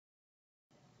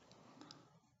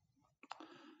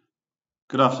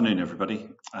Good afternoon, everybody.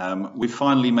 We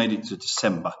finally made it to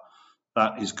December.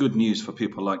 That is good news for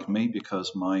people like me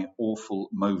because my awful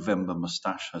Movember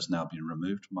moustache has now been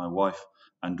removed. My wife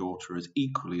and daughter is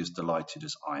equally as delighted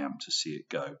as I am to see it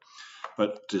go.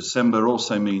 But December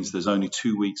also means there's only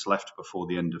 2 weeks left before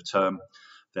the end of term.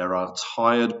 There are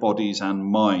tired bodies and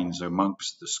minds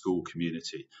amongst the school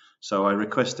community. So I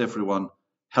request everyone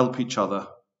help each other,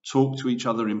 talk to each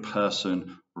other in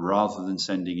person rather than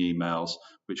sending emails,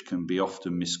 which can be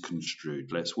often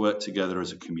misconstrued. Let's work together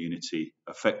as a community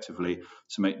effectively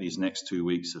to make these next 2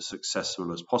 weeks as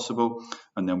successful as possible,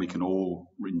 and then we can all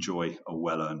enjoy a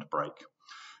well-earned break.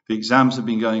 The exams have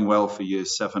been going well for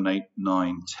years 7, 8,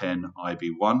 9, 10,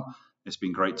 IB1. It's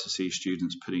been great to see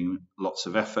students putting lots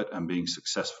of effort and being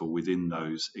successful within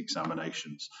those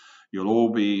examinations. You'll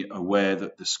all be aware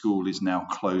that the school is now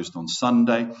closed on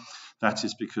Sunday. That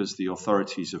is because the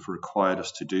authorities have required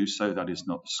us to do so. That is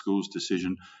not the school's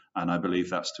decision, and I believe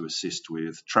that's to assist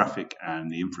with traffic and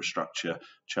the infrastructure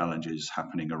challenges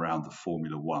happening around the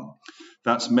Formula One.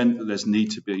 That's meant that there's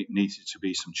needed to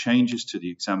be some changes to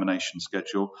the examination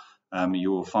schedule.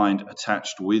 You will find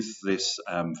attached with this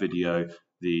video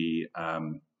the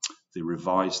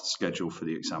revised schedule for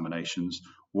the examinations.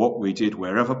 What we did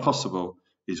wherever possible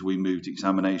is we moved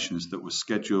examinations that were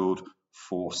scheduled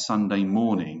for Sunday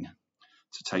morning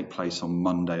to take place on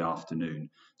Monday afternoon,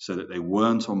 so that they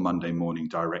weren't on Monday morning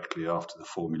directly after the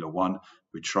Formula One.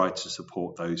 We tried to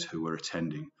support those who were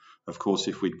attending. Of course,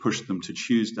 if we'd pushed them to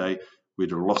Tuesday,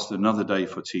 we'd have lost another day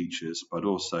for teachers, but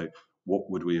also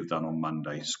what would we have done on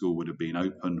Monday? School would have been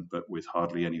open, but with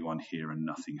hardly anyone here and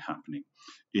nothing happening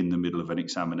in the middle of an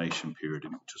examination period,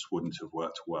 and it just wouldn't have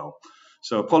worked well.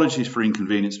 So apologies for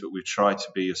inconvenience, but we've tried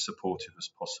to be as supportive as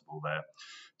possible there.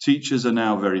 Teachers are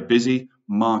now very busy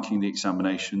marking the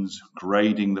examinations,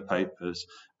 grading the papers,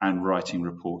 and writing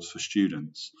reports for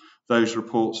students. Those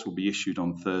reports will be issued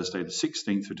on Thursday, the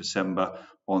 16th of December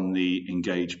on the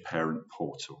Engage Parent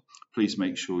portal. Please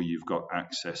make sure you've got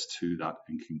access to that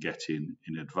and can get in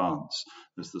advance,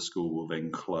 as the school will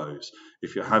then close.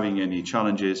 If you're having any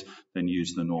challenges, then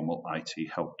use the normal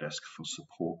IT help desk for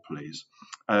support, please.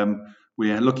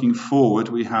 We are looking forward.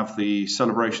 We have the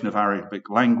celebration of Arabic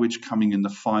language coming in the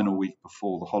final week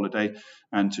before the holiday,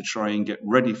 and to try and get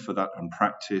ready for that and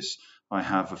practice, I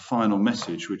have a final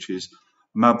message, which is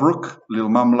Mabruk lil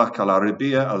Mamlaka al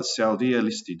Arabiya al Saudiya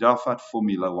listidafat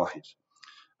Formula Wahid.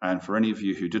 And for any of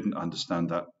you who didn't understand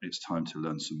that, it's time to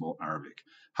learn some more Arabic.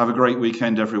 Have a great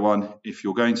weekend, everyone. If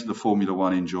you're going to the Formula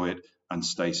One, enjoy it and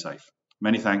stay safe.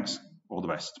 Many thanks. All the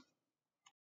best.